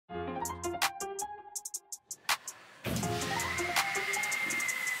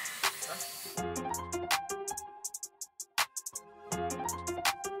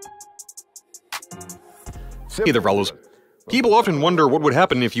Hey there, fellows. People often wonder what would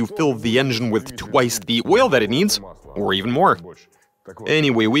happen if you filled the engine with twice the oil that it needs, or even more.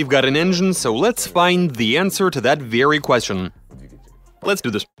 Anyway, we've got an engine, so let's find the answer to that very question. Let's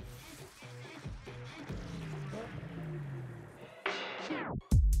do this.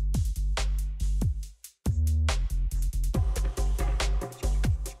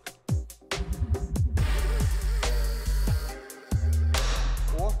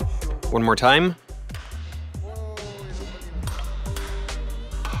 One more time.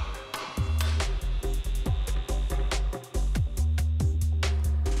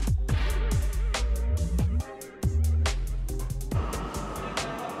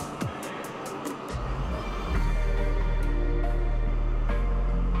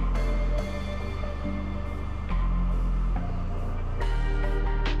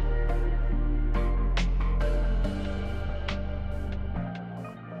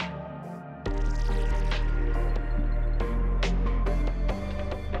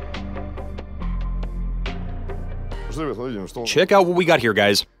 Check out what we got here,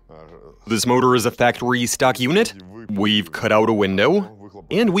 guys. This motor is a factory stock unit. We've cut out a window,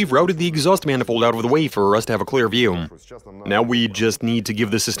 and we've routed the exhaust manifold out of the way for us to have a clear view. Now we just need to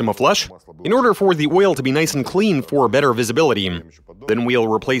give the system a flush in order for the oil to be nice and clean for better visibility. Then we'll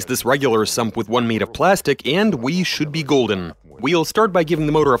replace this regular sump with one made of plastic, and we should be golden. We'll start by giving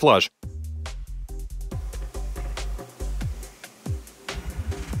the motor a flush.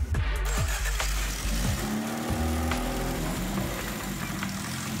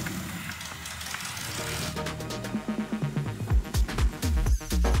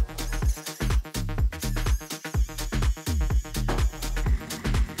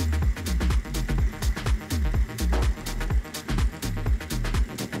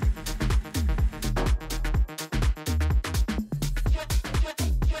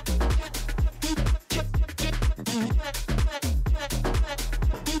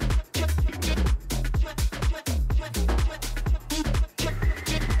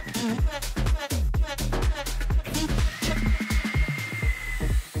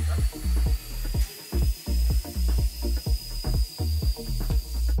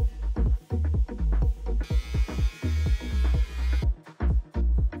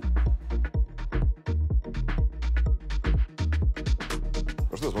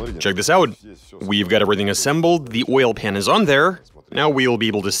 Check this out. We've got everything assembled, the oil pan is on there. Now we'll be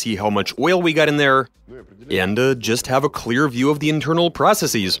able to see how much oil we got in there, and just have a clear view of the internal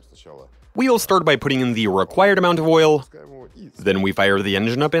processes. We'll start by putting in the required amount of oil, then we fire the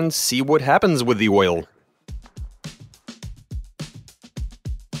engine up and see what happens with the oil.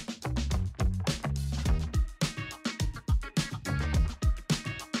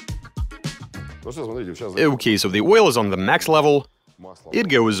 Okay, so the oil is on the max level. It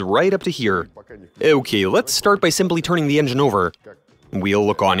goes right up to here. Okay, let's start by simply turning the engine over. We'll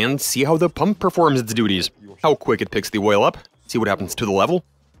look on and see how the pump performs its duties, how quick it picks the oil up, see what happens to the level.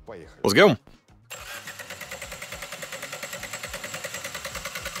 Let's go.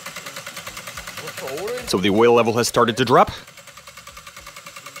 So the oil level has started to drop.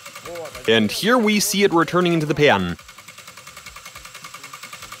 And here we see it returning into the pan.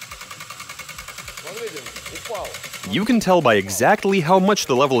 You can tell by exactly how much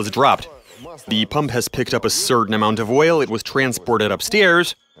the level has dropped. The pump has picked up a certain amount of oil, it was transported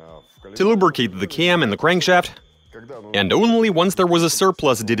upstairs to lubricate the cam and the crankshaft, and only once there was a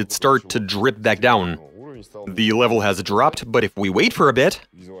surplus did it start to drip back down. The level has dropped, but if we wait for a bit,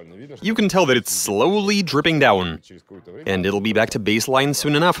 you can tell that it's slowly dripping down, and it'll be back to baseline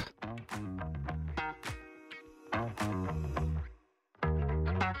soon enough.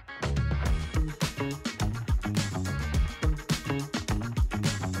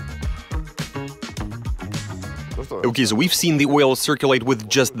 Okay, so we've seen the oil circulate with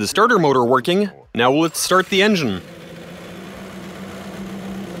just the starter motor working. Now let's start the engine.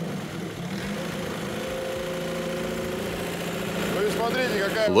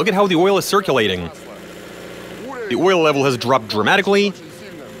 Look at how the oil is circulating. The oil level has dropped dramatically.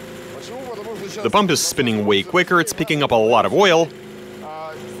 The pump is spinning way quicker, it's picking up a lot of oil.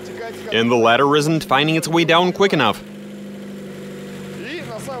 And the ladder isn't finding its way down quick enough.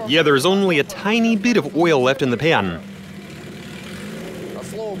 Yeah, there's only a tiny bit of oil left in the pan.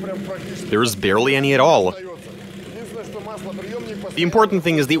 There's barely any at all. The important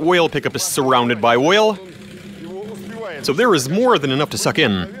thing is the oil pickup is surrounded by oil, so there is more than enough to suck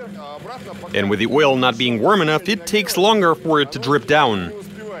in. And with the oil not being warm enough, it takes longer for it to drip down.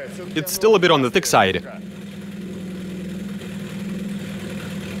 It's still a bit on the thick side.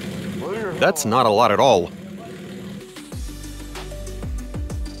 That's not a lot at all.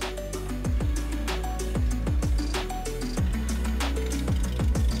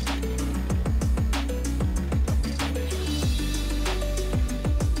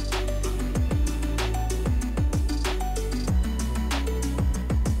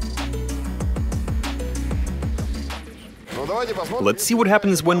 Let's see what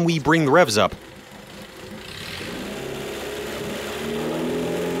happens when we bring the revs up.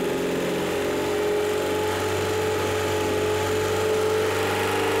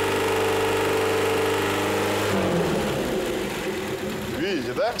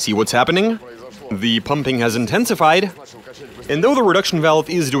 See what's happening? The pumping has intensified, and though the reduction valve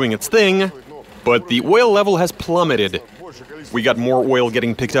is doing its thing, but the oil level has plummeted. We got more oil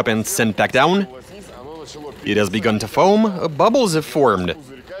getting picked up and sent back down. It has begun to foam, bubbles have formed,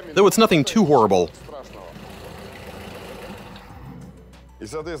 though it's nothing too horrible.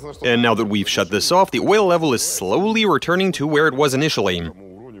 And now that we've shut this off, the oil level is slowly returning to where it was initially,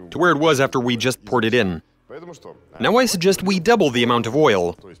 to where it was after we just poured it in. Now I suggest we double the amount of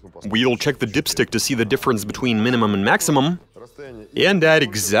oil. We'll check the dipstick to see the difference between minimum and maximum, and add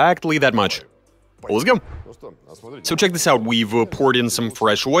exactly that much. Let's go! So check this out, we've poured in some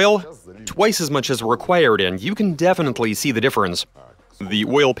fresh oil, twice as much as required, and you can definitely see the difference. The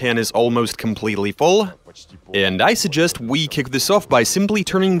oil pan is almost completely full, and I suggest we kick this off by simply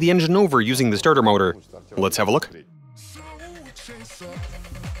turning the engine over using the starter motor. Let's have a look.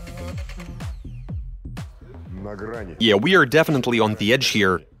 Yeah, we are definitely on the edge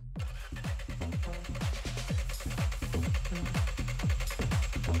here.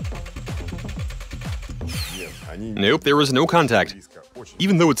 Nope, there was no contact,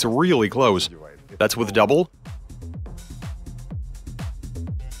 even though it's really close. That's with double.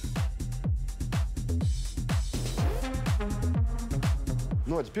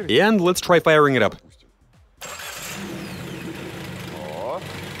 And let's try firing it up.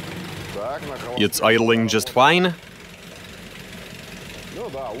 It's idling just fine.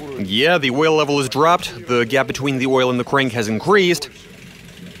 Yeah, the oil level is dropped, the gap between the oil and the crank has increased.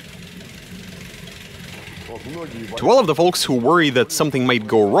 To all of the folks who worry that something might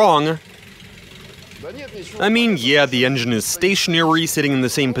go wrong, I mean, yeah, the engine is stationary, sitting in the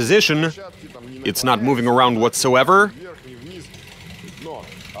same position. It's not moving around whatsoever.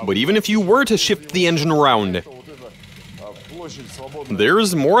 But even if you were to shift the engine around,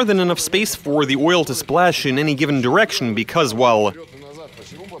 there's more than enough space for the oil to splash in any given direction because, well,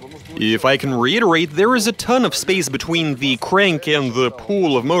 if I can reiterate, there is a ton of space between the crank and the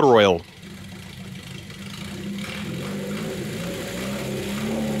pool of motor oil.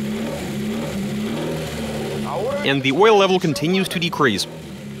 And the oil level continues to decrease.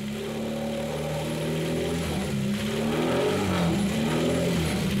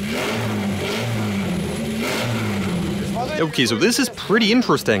 Okay, so this is pretty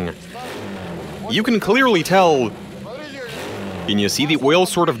interesting. You can clearly tell. Can you see the oil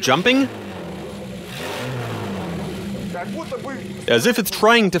sort of jumping? As if it's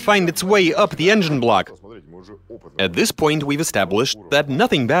trying to find its way up the engine block. At this point, we've established that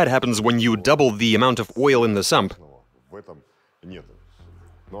nothing bad happens when you double the amount of oil in the sump.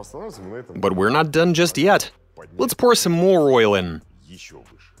 But we're not done just yet. Let's pour some more oil in.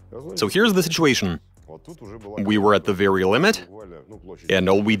 So here's the situation. We were at the very limit, and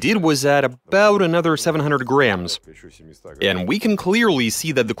all we did was add about another 700 grams. And we can clearly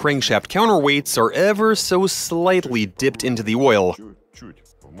see that the crankshaft counterweights are ever so slightly dipped into the oil.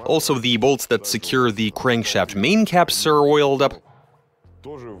 Also, the bolts that secure the crankshaft main caps are oiled up.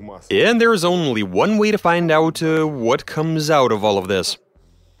 And there's only one way to find out what comes out of all of this.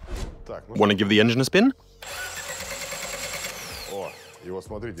 Want to give the engine a spin?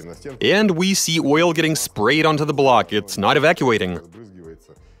 And we see oil getting sprayed onto the block. It's not evacuating.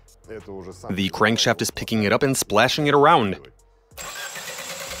 The crankshaft is picking it up and splashing it around.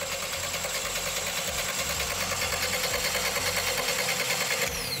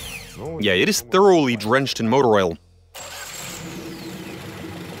 Yeah, it is thoroughly drenched in motor oil.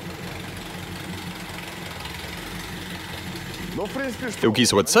 Okay,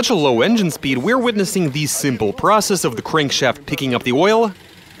 so at such a low engine speed, we're witnessing the simple process of the crankshaft picking up the oil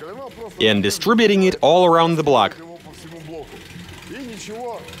and distributing it all around the block.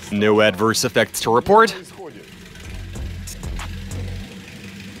 No adverse effects to report.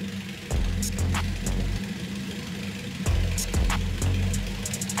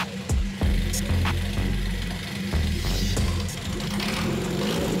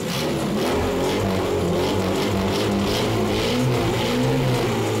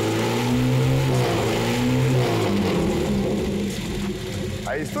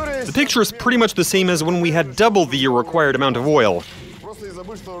 The picture is pretty much the same as when we had double the required amount of oil.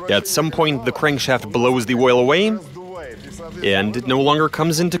 At some point, the crankshaft blows the oil away, and it no longer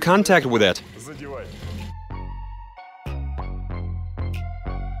comes into contact with it.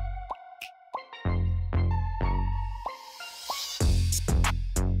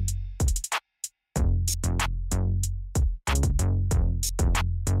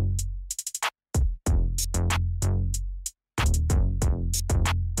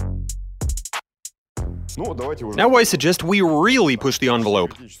 Now I suggest we really push the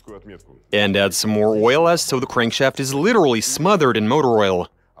envelope and add some more oil so the crankshaft is literally smothered in motor oil.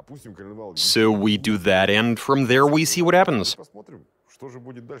 So we do that, and from there we see what happens.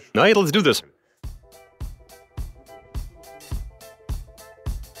 Alright, let's do this.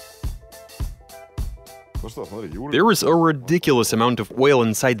 There is a ridiculous amount of oil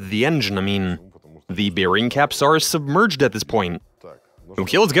inside the engine. I mean, the bearing caps are submerged at this point.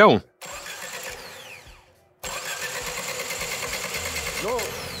 Okay, let's go.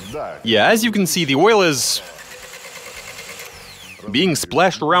 Yeah, as you can see, the oil is being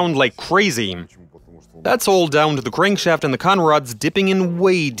splashed around like crazy. That's all down to the crankshaft and the conrods dipping in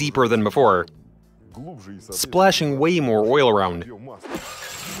way deeper than before, splashing way more oil around.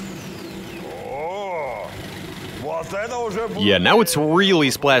 Yeah, now it's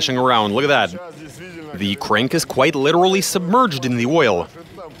really splashing around, look at that. The crank is quite literally submerged in the oil.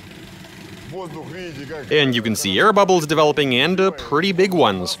 And you can see air bubbles developing, and pretty big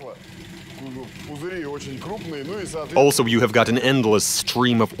ones. Also, you have got an endless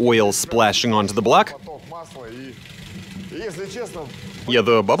stream of oil splashing onto the block. Yeah,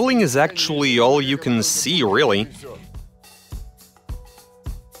 the bubbling is actually all you can see, really.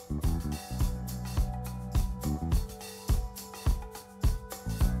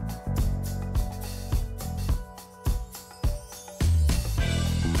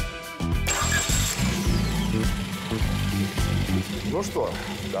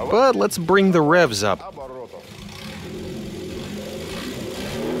 But let's bring the revs up.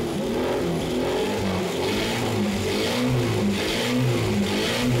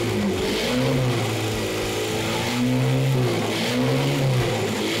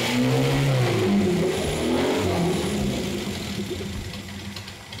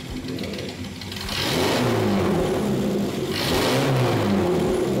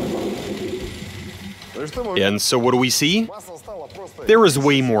 And so what do we see? There is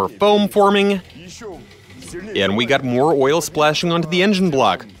way more foam forming, and we got more oil splashing onto the engine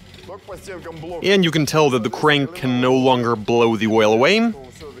block. And you can tell that the crank can no longer blow the oil away.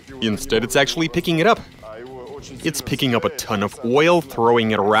 Instead, it's actually picking it up. It's picking up a ton of oil,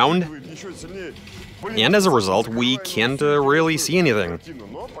 throwing it around. And as a result, we can't really see anything.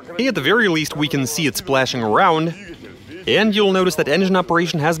 At the very least, we can see it splashing around. And you'll notice that engine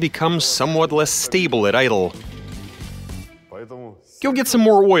operation has become somewhat less stable at idle. Go get some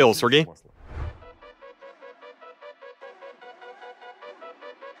more oil, Sergey.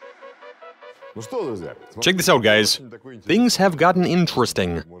 Check this out, guys. Things have gotten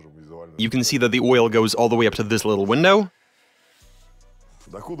interesting. You can see that the oil goes all the way up to this little window.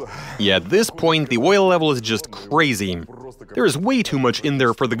 Yeah, at this point, the oil level is just crazy. There is way too much in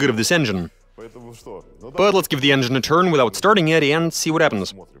there for the good of this engine. But let's give the engine a turn without starting it and see what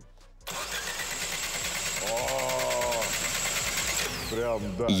happens.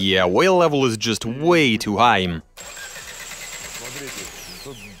 Yeah, oil level is just way too high.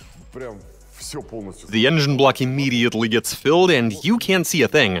 The engine block immediately gets filled and you can't see a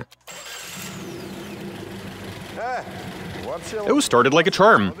thing. It started like a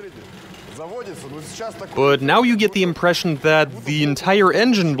charm. But now you get the impression that the entire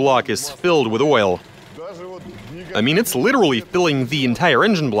engine block is filled with oil. I mean, it's literally filling the entire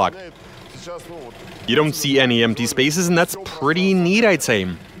engine block. You don't see any empty spaces, and that's pretty neat, I'd say.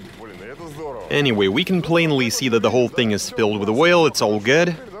 Anyway, we can plainly see that the whole thing is filled with oil, it's all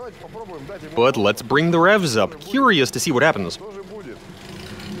good. But let's bring the revs up, curious to see what happens.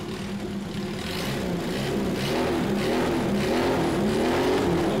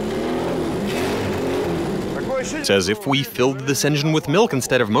 It's as if we filled this engine with milk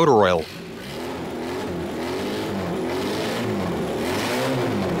instead of motor oil.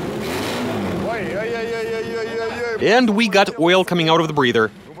 And we got oil coming out of the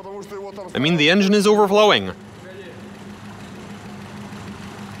breather. I mean, the engine is overflowing.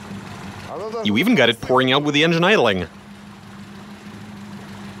 You even got it pouring out with the engine idling.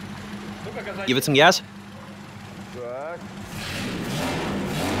 Give it some gas.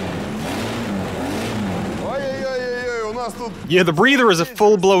 Yeah, the breather is a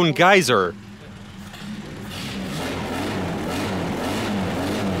full-blown geyser.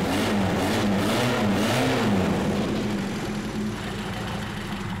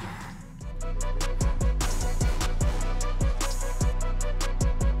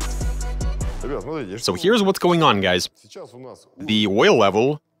 So here's what's going on, guys. The oil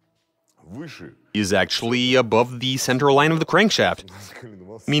level is actually above the center line of the crankshaft,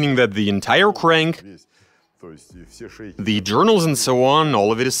 meaning that the entire crank, the journals and so on,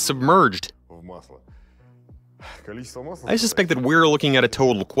 all of it is submerged. I suspect that we're looking at a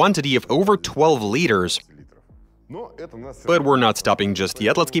total quantity of over 12 liters. But we're not stopping just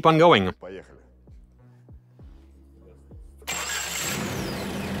yet, let's keep on going.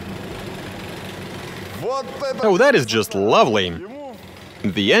 Oh, that is just lovely.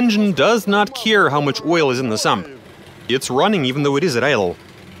 The engine does not care how much oil is in the sump. It's running even though it is at idle.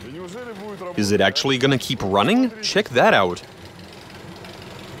 Is it actually gonna keep running? Check that out.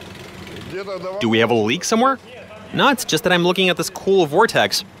 Do we have a leak somewhere? No, it's just that I'm looking at this cool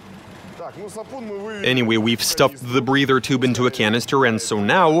vortex. Anyway, we've stuffed the breather tube into a canister, and so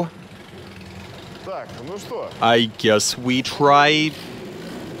now... I guess we try...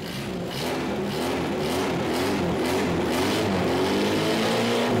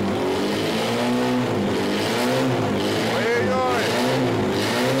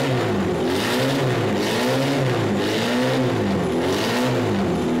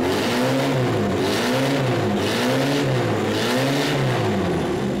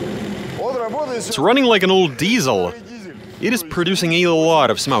 It's running like an old diesel. It is producing a lot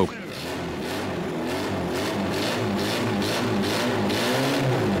of smoke.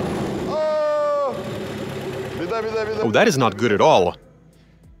 Oh, that is not good at all.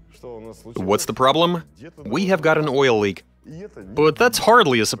 What's the problem? We have got an oil leak. But that's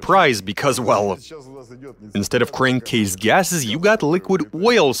hardly a surprise because, well, instead of crankcase gases, you got liquid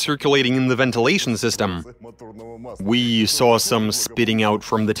oil circulating in the ventilation system. We saw some spitting out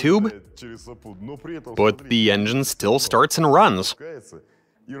from the tube, but the engine still starts and runs.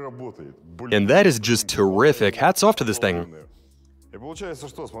 And that is just terrific. Hats off to this thing.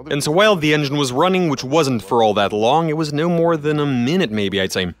 And so while the engine was running, which wasn't for all that long, it was no more than a minute maybe,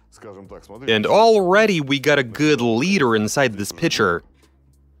 I'd say. And already we got a good liter inside this pitcher.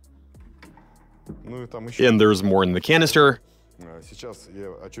 And there's more in the canister.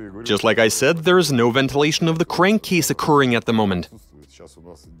 Just like I said, there's no ventilation of the crankcase occurring at the moment.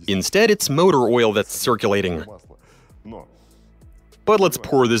 Instead, it's motor oil that's circulating. But let's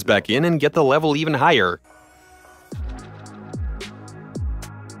pour this back in and get the level even higher.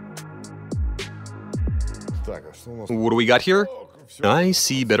 What do we got here? I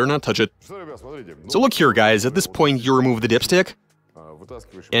see, better not touch it. So look here, guys, at this point you remove the dipstick,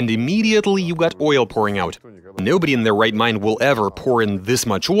 and immediately you got oil pouring out. Nobody in their right mind will ever pour in this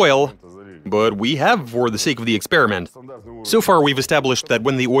much oil, but we have for the sake of the experiment. So far we've established that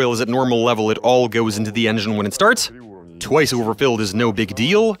when the oil is at normal level, it all goes into the engine when it starts. Twice overfilled is no big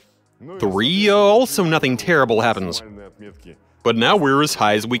deal. 3, also nothing terrible happens. But now we're as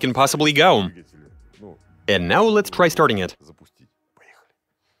high as we can possibly go. And now let's try starting it.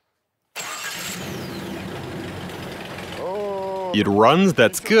 It runs,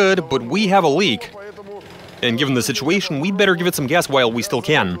 that's good, but we have a leak. And given the situation, we'd better give it some gas while we still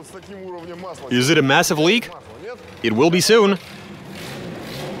can. Is it a massive leak? It will be soon.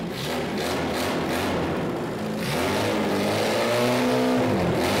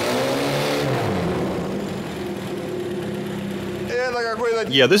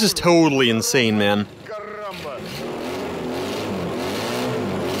 Yeah, this is totally insane, man.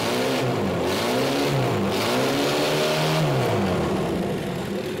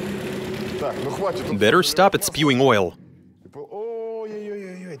 Better stop it spewing oil.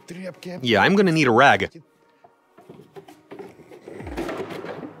 Yeah, I'm gonna need a rag.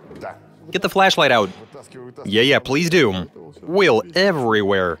 Get the flashlight out. Yeah, please do. Oil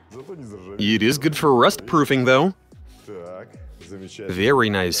everywhere. It is good for rust proofing, though. Very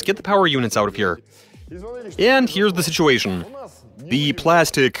nice. Get the power units out of here. And here's the situation. The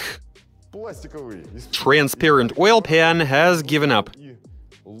plastic, transparent oil pan has given up.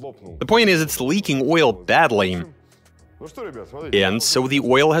 The point is, it's leaking oil badly. And so the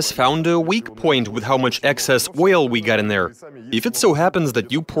oil has found a weak point with how much excess oil we got in there. If it so happens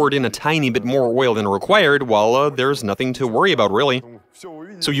that you poured in a tiny bit more oil than required, well, there's nothing to worry about, really.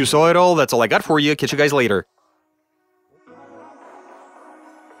 So you saw it all, that's all I got for you, catch you guys later.